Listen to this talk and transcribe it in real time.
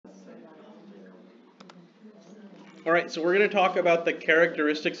All right, so we're going to talk about the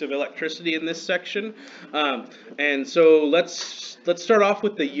characteristics of electricity in this section, and so let's start off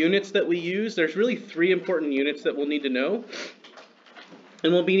with the units that we use. There's really three important units that we'll need to know,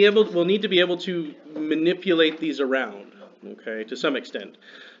 and we'll need to be able to manipulate these around, okay, to some extent.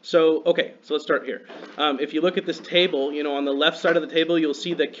 So let's start here. If you look at this table, on the left side of the table, you'll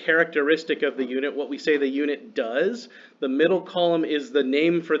see the characteristic of the unit, what we say the unit does. The middle column is the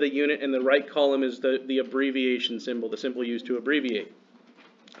name for the unit, and the right column is the abbreviation symbol, the symbol used to abbreviate.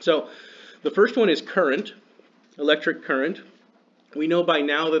 So the first one is current, electric current. We know by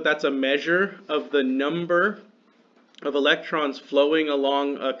now that that's a measure of the number of electrons flowing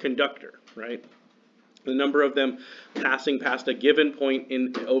along a conductor, right? The number of them passing past a given point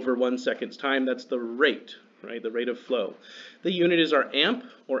in over 1 second's time, that's the rate, right? The rate of flow. The unit is our amp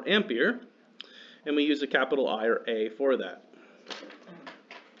or ampere, and we use a capital I or A for that.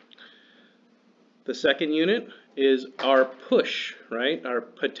 The second unit is our push, right? Our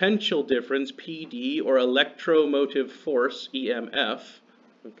potential difference, PD, or electromotive force, EMF,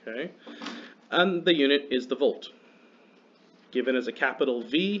 okay? And the unit is the volt, given as a capital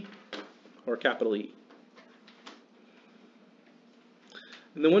V or capital E.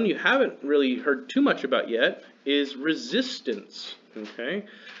 And the one you haven't really heard too much about yet is resistance, okay?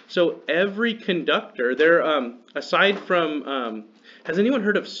 So every conductor, aside from, has anyone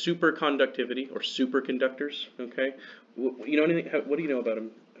heard of superconductivity or superconductors, okay? You know anything, what do you know about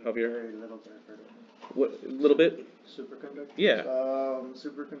them, Javier? Very little bit I've heard of them. What, a little bit? Superconductors? Yeah.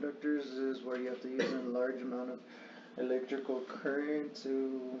 Superconductors is where you have to use a large amount of electrical current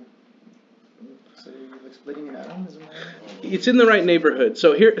to... So like splitting an atom, is it? It's in the right neighborhood.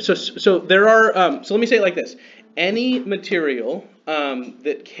 So here, so there are. So let me say it like this: any material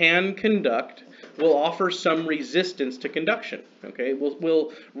that can conduct will offer some resistance to conduction. Okay,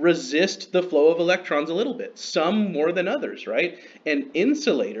 will resist the flow of electrons a little bit. Some more than others, right? An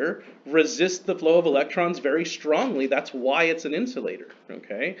insulator resists the flow of electrons very strongly. That's why it's an insulator.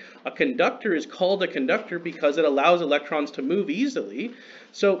 Okay, a conductor is called a conductor because it allows electrons to move easily.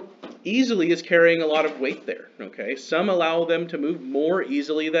 So easily is carrying a lot of weight there, okay? Some allow them to move more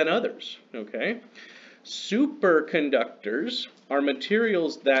easily than others, okay? Superconductors are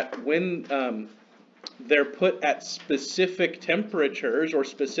materials that when they're put at specific temperatures or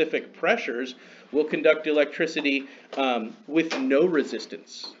specific pressures will conduct electricity with no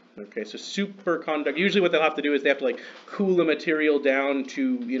resistance. Okay, so superconductor, usually what they'll have to do is they have to like cool the material down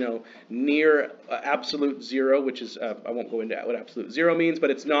to, near absolute zero, which is, I won't go into what absolute zero means, but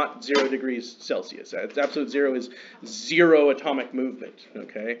it's not 0 degrees Celsius. Absolute zero is zero atomic movement,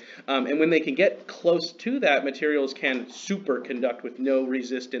 okay? And when they can get close to that, materials can superconduct with no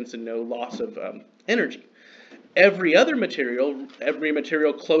resistance and no loss of energy. Every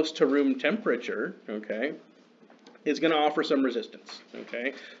material close to room temperature, okay, is going to offer some resistance,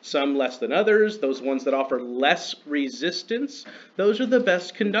 okay? Some less than others. Those ones that offer less resistance, those are the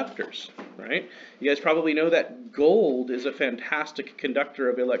best conductors, right? You guys probably know that gold is a fantastic conductor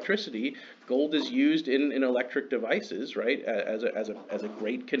of electricity. Gold is used in electric devices, right, as a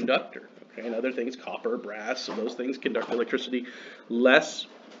great conductor, okay? And other things, copper, brass, so those things conduct electricity less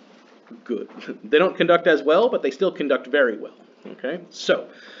good. They don't conduct as well, but they still conduct very well, okay? So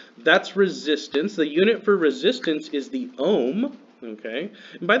that's resistance. The unit for resistance is the ohm, okay?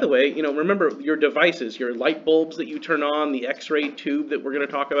 And by the way, remember your devices, your light bulbs that you turn on, the X-ray tube that we're going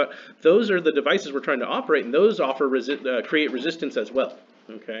to talk about, those are the devices we're trying to operate, and those offer create resistance as well,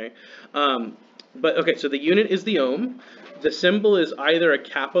 okay? So the unit is the ohm. The symbol is either a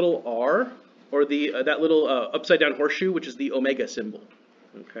capital R or that little upside down horseshoe, which is the omega symbol,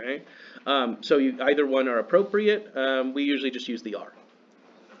 okay? So either one are appropriate. We usually just use the R.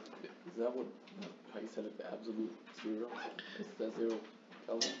 Is that how you said it, the absolute zero? Is that 0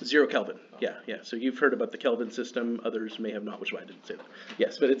 Kelvin? 0 Kelvin, yeah. So you've heard about the Kelvin system, others may have not, which is why I didn't say that.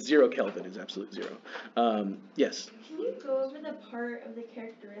 Yes, but it's 0 Kelvin is absolute zero. Yes? Can you go over the part of the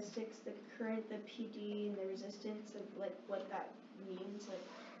characteristics, the current, the PD, and the resistance of like what that means,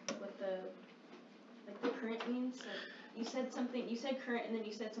 like what the current means? Like, you said current and then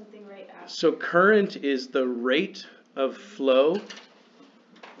you said something right after. So current is the rate of flow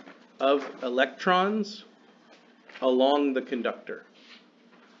of electrons along the conductor.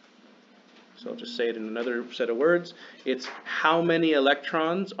 So I'll just say it in another set of words. It's how many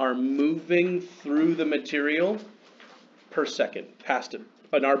electrons are moving through the material per second, past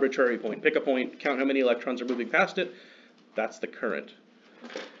an arbitrary point. Pick a point, count how many electrons are moving past it. That's the current.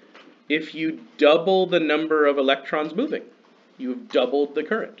 If you double the number of electrons moving, you've doubled the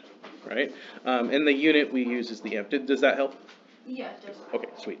current, right? And the unit we use is the amp. Does that help? Yeah, it does. Okay,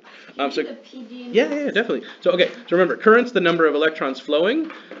 sweet. Can you So do the PD and yeah, definitely. So okay, so remember, current's the number of electrons flowing.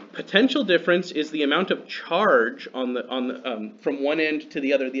 Potential difference is the amount of charge on the from one end to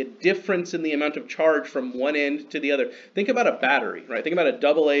the other. The difference in the amount of charge from one end to the other. Think about a battery, right? Think about a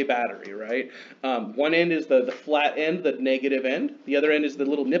AA battery, right? One end is the flat end, the negative end. The other end is the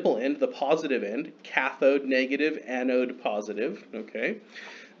little nipple end, the positive end. Cathode negative, anode positive. Okay.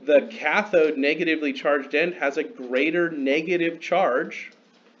 The cathode negatively charged end has a greater negative charge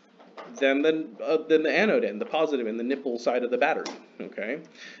than the anode end, the positive end, the nipple side of the battery. Okay,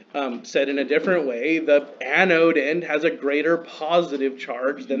 said in a different way, the anode end has a greater positive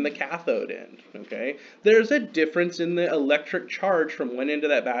charge than the cathode end. Okay, there's a difference in the electric charge from one end of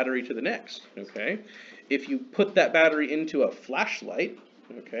that battery to the next. Okay, if you put that battery into a flashlight,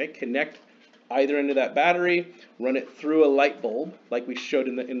 okay, connect either end of that battery, run it through a light bulb, like we showed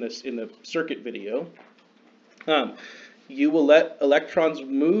in the circuit video. You will let electrons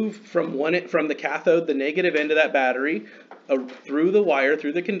move from the cathode, the negative end of that battery, through the wire,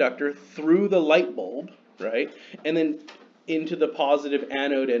 through the conductor, through the light bulb, right, and then into the positive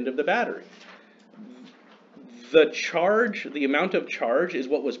anode end of the battery. The charge, the amount of charge, is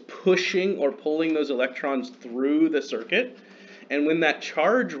what was pushing or pulling those electrons through the circuit, and when that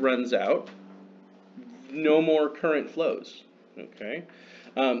charge runs out, no more current flows. Okay,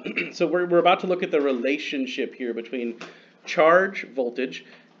 so we're about to look at the relationship here between charge, voltage,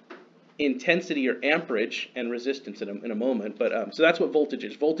 intensity or amperage, and resistance in a moment. But so that's what voltage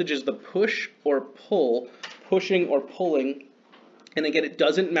is. Voltage is the push or pull, pushing or pulling. And again, it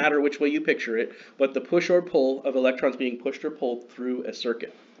doesn't matter which way you picture it, but the push or pull of electrons being pushed or pulled through a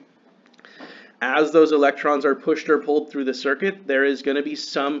circuit. As those electrons are pushed or pulled through the circuit, there is going to be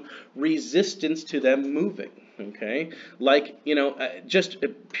some resistance to them moving, okay? Like, just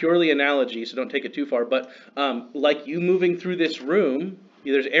purely analogy, so don't take it too far, but like you moving through this room,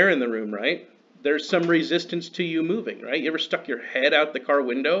 there's air in the room, right? There's some resistance to you moving, right? You ever stuck your head out the car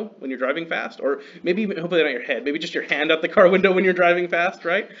window when you're driving fast? Or maybe even, hopefully not your head, maybe just your hand out the car window when you're driving fast,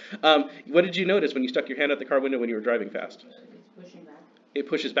 right? What did you notice when you stuck your hand out the car window when you were driving fast? It's pushing back. It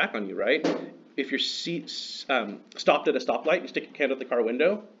pushes back on you, right? If your seat stopped at a stoplight and you stick your hand out the car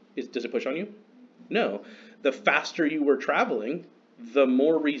window, does it push on you? No. The faster you were traveling, the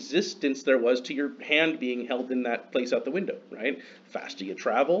more resistance there was to your hand being held in that place out the window, right? Faster you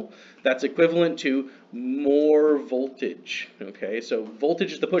travel, that's equivalent to more voltage, okay? So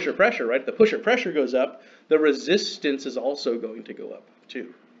voltage is the push or pressure, right? If the push or pressure goes up, the resistance is also going to go up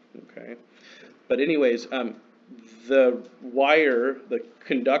too, okay? But anyways, the wire, the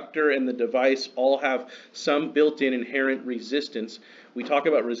conductor, and the device all have some built-in inherent resistance. We talk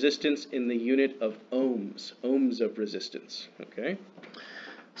about resistance in the unit of ohms, ohms of resistance, okay?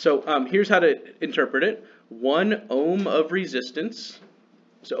 So here's how to interpret it. 1 ohm of resistance,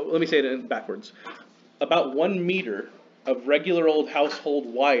 so let me say it backwards. About 1 meter of regular old household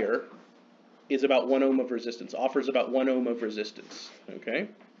wire is about 1 ohm of resistance, offers about 1 ohm of resistance, okay?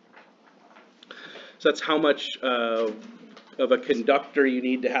 So that's how much of a conductor you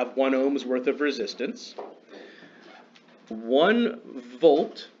need to have 1 ohm's worth of resistance. 1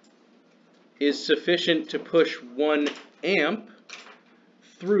 volt is sufficient to push 1 amp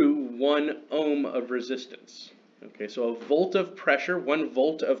through 1 ohm of resistance. Okay, so a volt of pressure, 1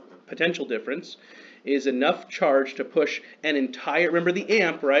 volt of potential difference, is enough charge to push an entire, remember the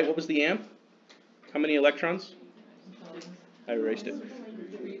amp, right? What was the amp? How many electrons? I erased it.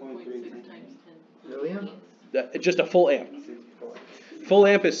 3.6 times 10. Million? Just a full amp. Full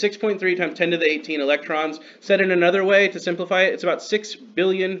amp is 6.3 times 10 to the 18 electrons. Said in another way, to simplify it, it's about 6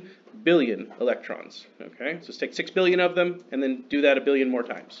 billion electrons. Okay, so let's take 6 billion of them and then do that a billion more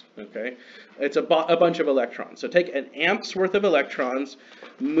times. Okay, it's a bunch of electrons. So take an amp's worth of electrons,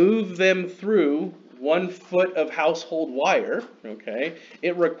 move them through 1 foot of household wire. Okay,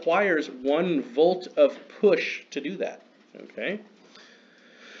 it requires 1 volt of push to do that. Okay,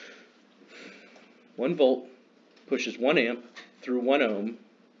 1 volt pushes 1 amp through 1 ohm,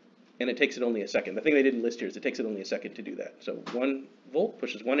 and it takes it only a second. The thing they didn't list here is it takes it only a second to do that. So 1 volt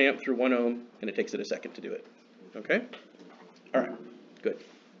pushes 1 amp through 1 ohm, and it takes it a second to do it. Okay? All right, good.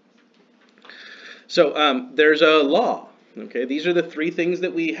 So there's a law. Okay, these are the 3 things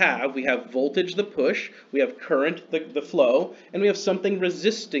that we have. We have voltage, the push, we have current, the flow, and we have something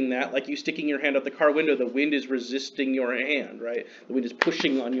resisting that, like you sticking your hand out the car window. The wind is resisting your hand, right? The wind is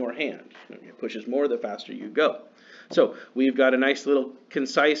pushing on your hand. Okay, it pushes more the faster you go. So we've got a nice little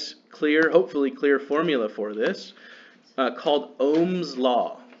concise, clear, hopefully clear formula for this called Ohm's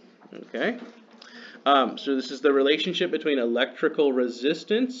law. Okay, so this is the relationship between electrical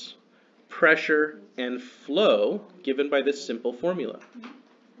resistance pressure, and flow given by this simple formula.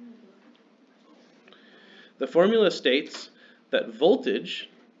 The formula states that voltage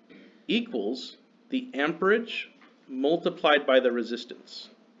equals the amperage multiplied by the resistance.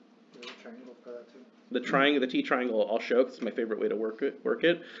 There's a triangle for that too. The triangle, the T triangle, I'll show because it's my favorite way to work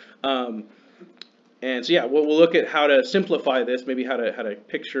it. And so yeah, we'll look at how to simplify this, maybe how to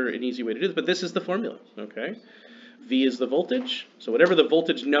picture an easy way to do this. But this is the formula. Okay, V is the voltage. So whatever the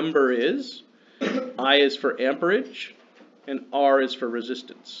voltage number is, I is for amperage, and R is for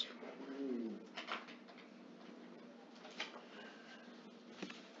resistance.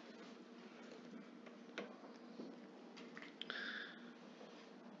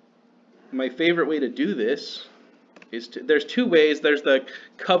 My favorite way to do this is there's two ways. There's the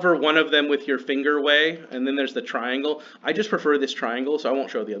cover one of them with your finger way, and then there's the triangle. I just prefer this triangle, so I won't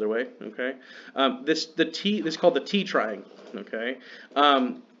show the other way. Okay, this is called the T triangle. Okay,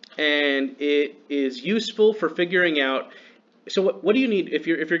 and it is useful for figuring out. So what do you need if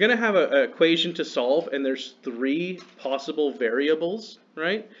you're going to have an equation to solve, and there's three possible variables,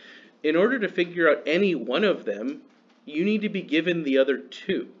 right? In order to figure out any one of them, you need to be given the other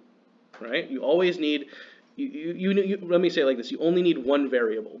two. Right? You always need, let me say it like this, you only need one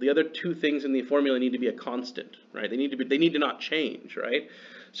variable. The other two things in the formula need to be a constant, right? They need to not change, right?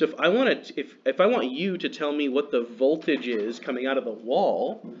 So if I want you to tell me what the voltage is coming out of the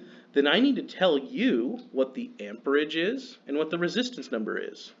wall, then I need to tell you what the amperage is and what the resistance number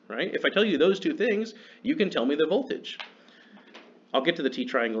is, right? If I tell you those two things, you can tell me the voltage. I'll get to the T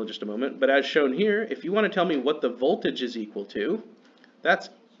triangle in just a moment, but as shown here, if you want to tell me what the voltage is equal to,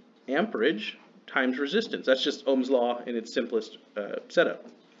 that's amperage times resistance. That's just Ohm's law in its simplest setup.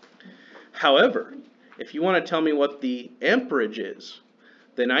 However, if you want to tell me what the amperage is,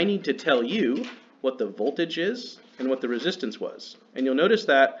 then I need to tell you what the voltage is and what the resistance was. And you'll notice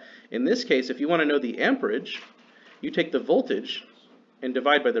that in this case, if you want to know the amperage, you take the voltage and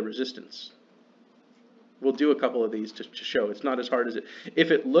divide by the resistance. We'll do a couple of these to show it's not as hard as it. If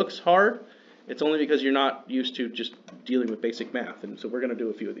it looks hard, it's only because you're not used to just dealing with basic math, and so we're going to do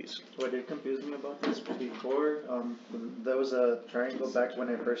a few of these. What did confuse me about this before, there was a triangle back when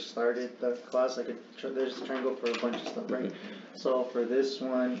I first started the class. There's a triangle for a bunch of stuff, right? So for this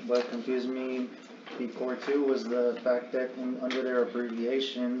one, what confused me before too was the fact that under their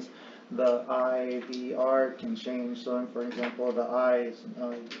abbreviations, the I, the R can change. So for example, the I,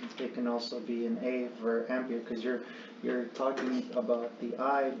 it can also be an A for ampere, because you're talking about the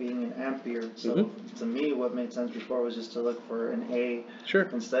I being an ampere. So to me, what made sense before was just to look for an A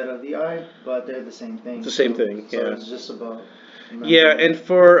instead of the I, but they're the same thing. It's the same thing, yeah. So it's just about... Yeah, and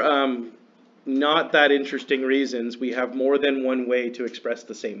for not that interesting reasons, we have more than one way to express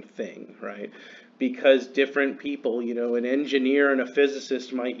the same thing, right? Because different people, you know, an engineer and a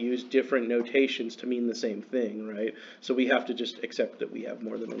physicist might use different notations to mean the same thing, right? So we have to just accept that we have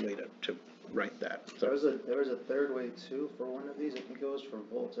more than one way to write that. So there was a third way too for one of these. I think it was for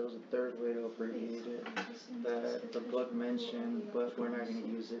volts. There was a third way to abbreviate it that the book mentioned, but we're not going to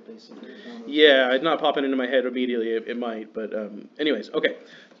use it basically. Yeah, it's not popping into my head immediately. It might, but anyways, okay.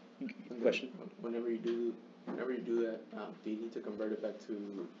 Question. Whenever you do that, do you need to convert it back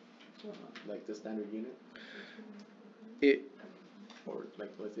to like the standard unit? Or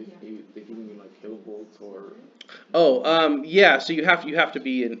like, let's say they're giving you like kilovolts or. Oh, yeah. So you have to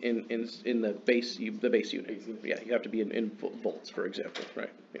be in the base unit. Yeah, you have to be in volts, for example,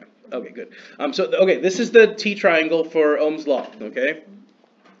 right? Yeah. Okay, good. This is the T triangle for Ohm's law. Okay,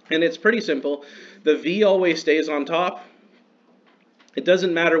 and it's pretty simple. The V always stays on top. It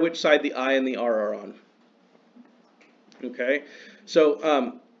doesn't matter which side the I and the R are on. Okay,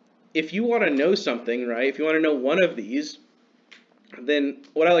 so if you want to know something, right? If you want to know one of these, then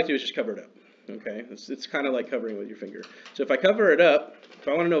what I like to do is just cover it up. Okay, it's kind of like covering with your finger. So if I cover it up, if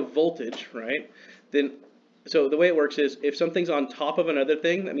I want to know voltage, right? Then, so the way it works is if something's on top of another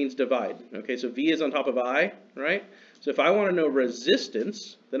thing, that means divide. Okay, so V is on top of I, right? So if I want to know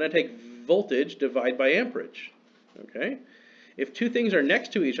resistance, then I take voltage divide by amperage. Okay. If two things are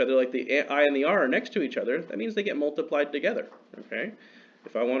next to each other, like the I and the R are next to each other, that means they get multiplied together. Okay.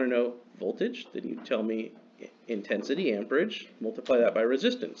 If I want to know voltage, then you tell me intensity, amperage, multiply that by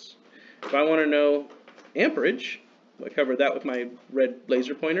resistance. If I want to know amperage, I covered that with my red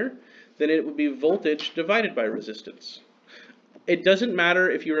laser pointer, then it would be voltage divided by resistance. It doesn't matter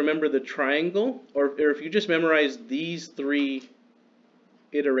if you remember the triangle or if you just memorize these three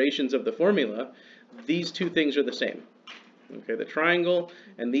iterations of the formula, these two things are the same. Okay, the triangle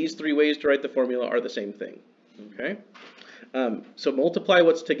and these three ways to write the formula are the same thing. Okay, so multiply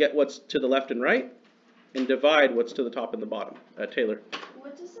what's to get what's to the left and right, and divide what's to the top and the bottom. Taylor.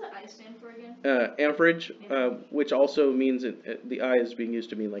 What does the I stand for again? Amperage, which also means the I is being used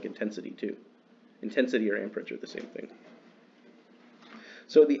to mean like intensity too. Intensity or amperage are the same thing.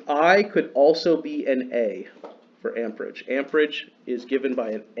 So the I could also be an A for amperage. Amperage is given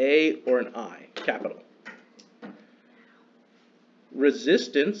by an A or an I, capital.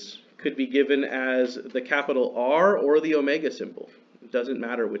 Resistance could be given as the capital R or the omega symbol. It doesn't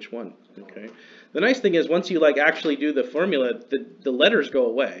matter which one. Okay. The nice thing is once you like actually do the formula, the letters go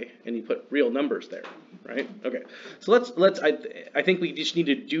away and you put real numbers there, right? Okay. So I think we just need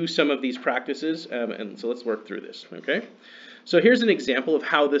to do some of these practices, and so let's work through this. Okay. So here's an example of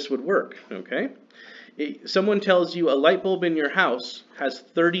how this would work. Okay. Someone tells you a light bulb in your house has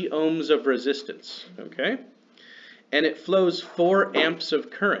 30 ohms of resistance. Okay. And it flows 4 amps of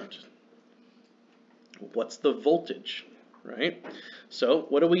current. What's the voltage, right? So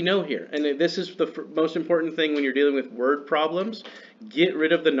what do we know here? And this is the most important thing when you're dealing with word problems. Get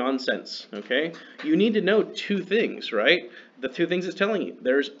rid of the nonsense, okay? You need to know 2 things, right? The 2 things it's telling you.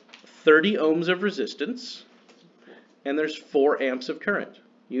 There's 30 ohms of resistance, and there's 4 amps of current.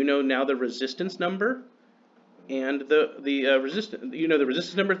 You know now the resistance number and the resistance. You know the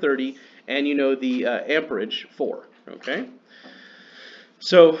resistance number 30, and you know the amperage 4. Okay.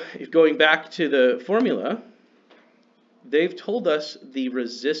 So going back to the formula, they've told us the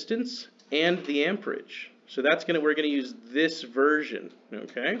resistance and the amperage. So we're gonna use this version.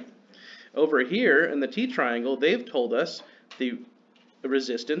 Okay. Over here in the T triangle, they've told us the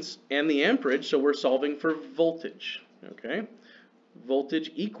resistance and the amperage. So we're solving for voltage. Okay.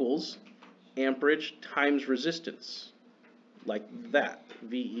 Voltage equals amperage times resistance, like that.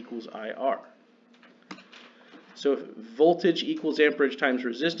 V equals IR. So if voltage equals amperage times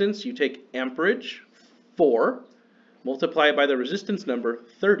resistance, you take amperage, 4, multiply it by the resistance number,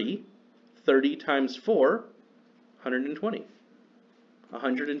 30. 30 times 4, 120.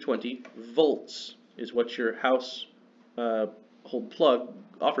 120 volts is what your household plug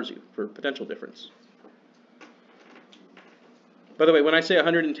offers you for potential difference. By the way, when I say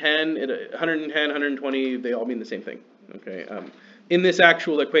 110, 120, they all mean the same thing. Okay. In this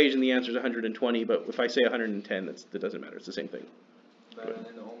actual equation, the answer is 120, but if I say 110, that doesn't matter. It's the same thing. And then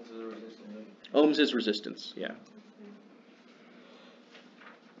the ohms is the resistance, right? Ohms is resistance, yeah.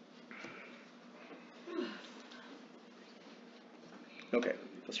 Okay,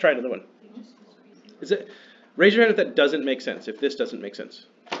 let's try another one. Raise your hand if that doesn't make sense, if this doesn't make sense.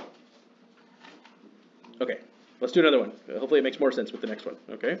 Okay, let's do another one. Hopefully it makes more sense with the next one,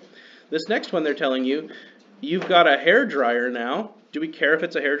 okay? This next one, they're telling you, you've got a hair dryer now. Do we care if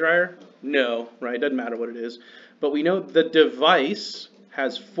it's a hair dryer? No, right? It doesn't matter what it is. But we know the device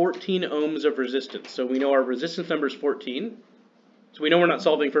has 14 ohms of resistance. So we know our resistance number is 14. So we know we're not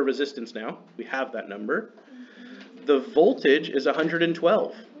solving for resistance now. We have that number. The voltage is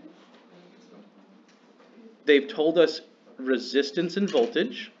 112. They've told us resistance and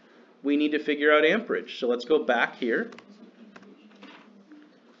voltage. We need to figure out amperage. So let's go back here.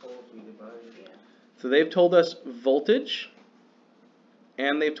 So they've told us voltage,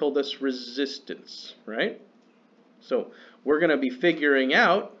 and they've told us resistance, right? So we're going to be figuring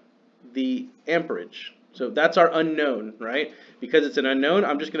out the amperage. So that's our unknown, right? Because it's an unknown,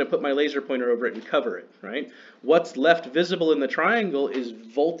 I'm just going to put my laser pointer over it and cover it, right? What's left visible in the triangle is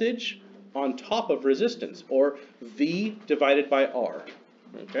voltage on top of resistance, or V divided by R,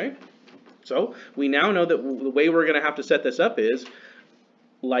 okay? So we now know that the way we're going to have to set this up is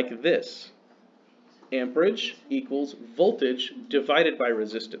like this. Amperage equals voltage divided by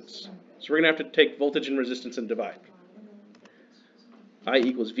resistance. So we're going to have to take voltage and resistance and divide. I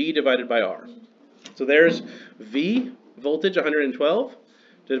equals V divided by R. So there's V, voltage, 112,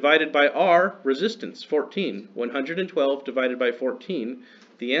 divided by R, resistance, 14. 112 divided by 14,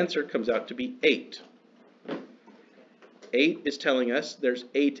 the answer comes out to be 8. 8 is telling us there's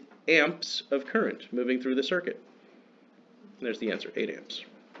 8 amps of current moving through the circuit. And there's the answer, 8 amps.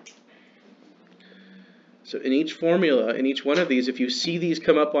 So in each formula, in each one of these, if you see these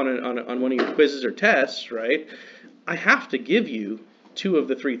come up on one of your quizzes or tests, right, I have to give you 2 of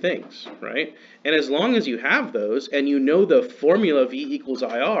the 3 things, right? And as long as you have those and you know the formula V equals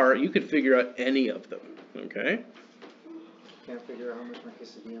IR, you can figure out any of them, okay? Can't figure out how much my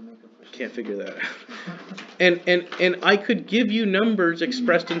quesadilla makeup is. Can't figure that out. And I could give you numbers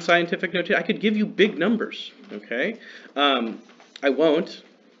expressed in scientific notation. I could give you big numbers, okay? I won't,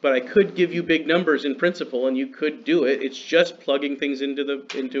 but I could give you big numbers in principle, and you could do it. It's just plugging things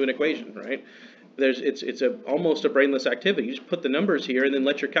into an equation, right? It's almost a brainless activity. You just put the numbers here and then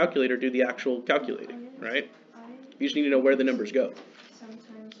let your calculator do the actual calculating, right? You just need to know where the numbers go.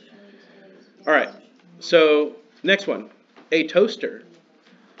 All right, so next one. A toaster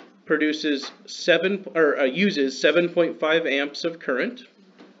produces uses 7.5 amps of current.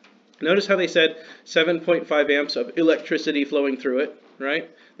 Notice how they said 7.5 amps of electricity flowing through it, right?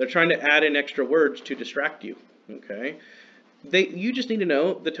 They're trying to add in extra words to distract you, okay? You just need to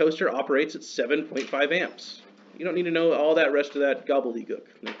know the toaster operates at 7.5 amps. You don't need to know all that rest of that gobbledygook,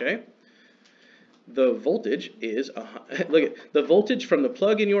 okay? The voltage is, look at, the voltage from the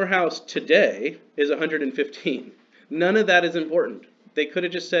plug in your house today is 115. None of that is important. They could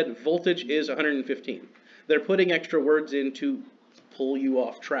have just said voltage is 115. They're putting extra words in to pull you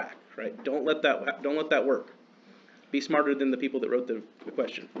off track, right? Don't let that work. Be smarter than the people that wrote the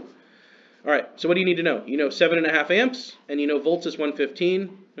question. All right, so what do you need to know? You know 7.5 amps, and you know volts is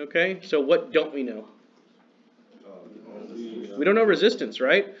 115, okay? So what don't we know? We don't know resistance,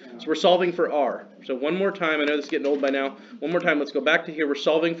 right? So we're solving for R. So one more time, I know this is getting old by now. One more time, let's go back to here. We're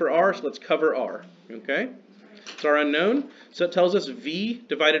solving for R, so let's cover R, okay? It's our unknown, so it tells us V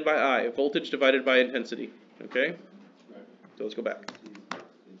divided by I, voltage divided by intensity, okay? So let's go back.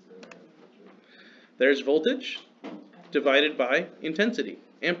 There's voltage divided by intensity,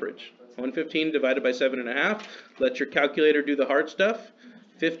 amperage. 115 divided by 7.5. Let your calculator do the hard stuff.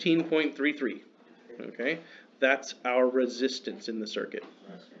 15.33. Okay, that's our resistance in the circuit.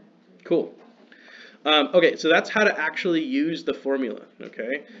 Cool. Okay, so that's how to actually use the formula.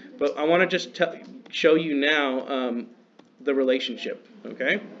 Okay, but I want to just show you now the relationship.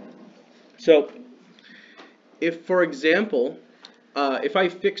 Okay, so if, for example, if I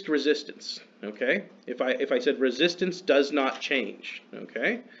fixed resistance, okay, if I said resistance does not change,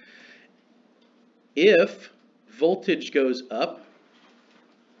 okay, if voltage goes up,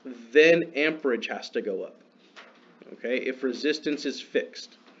 then amperage has to go up, okay, if resistance is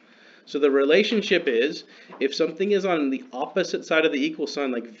fixed. So the relationship is, if something is on the opposite side of the equal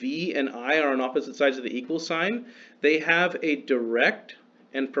sign, like V and I are on opposite sides of the equal sign, they have a direct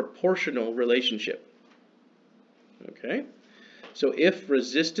and proportional relationship, okay? So if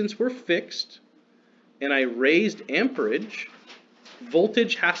resistance were fixed and I raised amperage,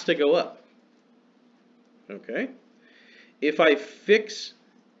 voltage has to go up. Okay? If I fix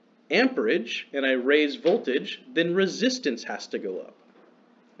amperage and I raise voltage, then resistance has to go up.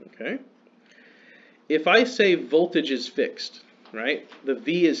 Okay? If I say voltage is fixed, right? The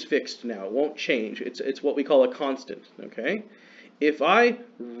V is fixed now. It won't change. It's what we call a constant. Okay? If I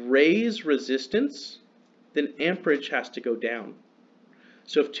raise resistance, then amperage has to go down.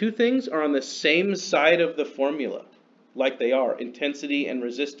 So if two things are on the same side of the formula, like they are, intensity and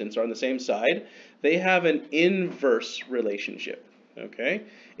resistance are on the same side, they have an inverse relationship, okay?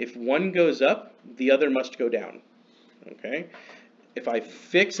 If one goes up, the other must go down, okay? If I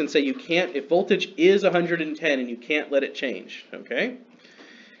fix and say you can't, if voltage is 110 and you can't let it change, okay?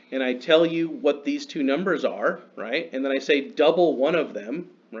 And I tell you what these two numbers are, right? And then I say double one of them,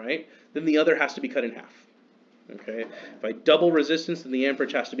 right? Then the other has to be cut in half. Okay, if I double resistance, then the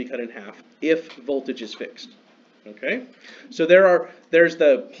amperage has to be cut in half if voltage is fixed. Okay, so there's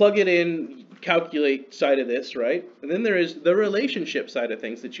the plug it in, calculate side of this, right? And then there is the relationship side of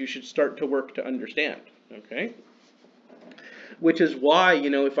things that you should start to work to understand. Okay, which is why, you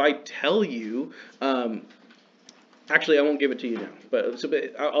know, if I tell you, actually I won't give it to you now, but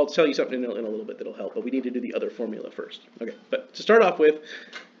I'll tell you something in a little bit that'll help. But we need to do the other formula first. Okay, but to start off with,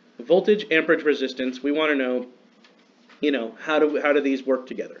 voltage, amperage, resistance, we want to know, you know, how do these work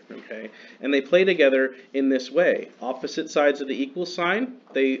together, okay? And they play together in this way. Opposite sides of the equal sign,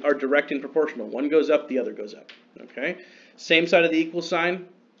 they are direct and proportional. One goes up, the other goes up, okay? Same side of the equal sign,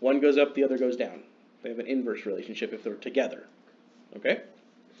 one goes up, the other goes down. They have an inverse relationship if they're together, okay?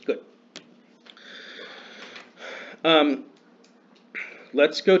 Good.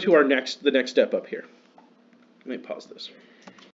 Let's go to the next step up here. Let me pause this.